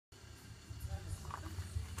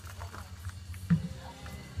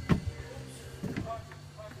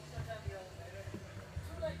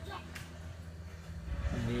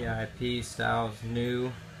VIP styles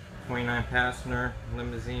new 29 passenger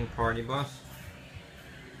limousine party bus.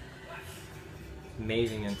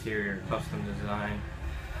 Amazing interior, custom design.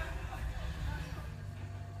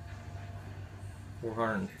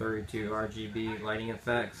 432 RGB lighting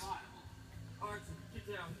effects.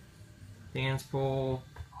 Dance pool.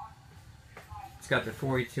 It's got the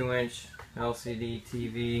 42-inch LCD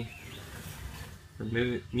TV for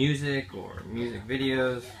music or music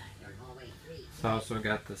videos. It's also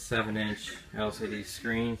got the 7-inch LCD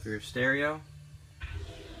screen for your stereo.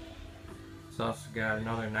 It's also got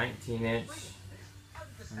another 19-inch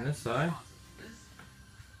on this side.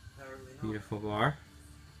 Beautiful bar.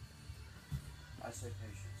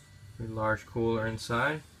 Pretty large cooler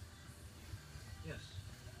inside.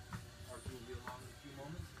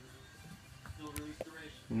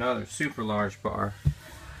 Another super large bar.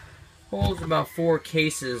 Holds about 4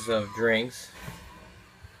 cases of drinks.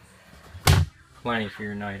 Plenty for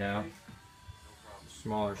your night out.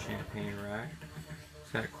 Smaller champagne rack.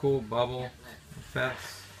 It's got cool bubble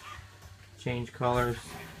effects. Change colors.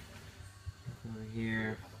 Over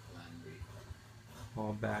here.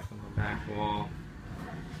 All back on the back wall.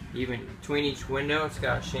 Even between each window, it's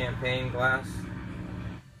got champagne glass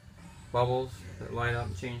bubbles that light up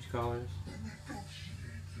and change colors.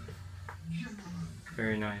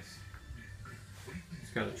 Very nice.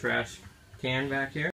 It's got a trash can back here.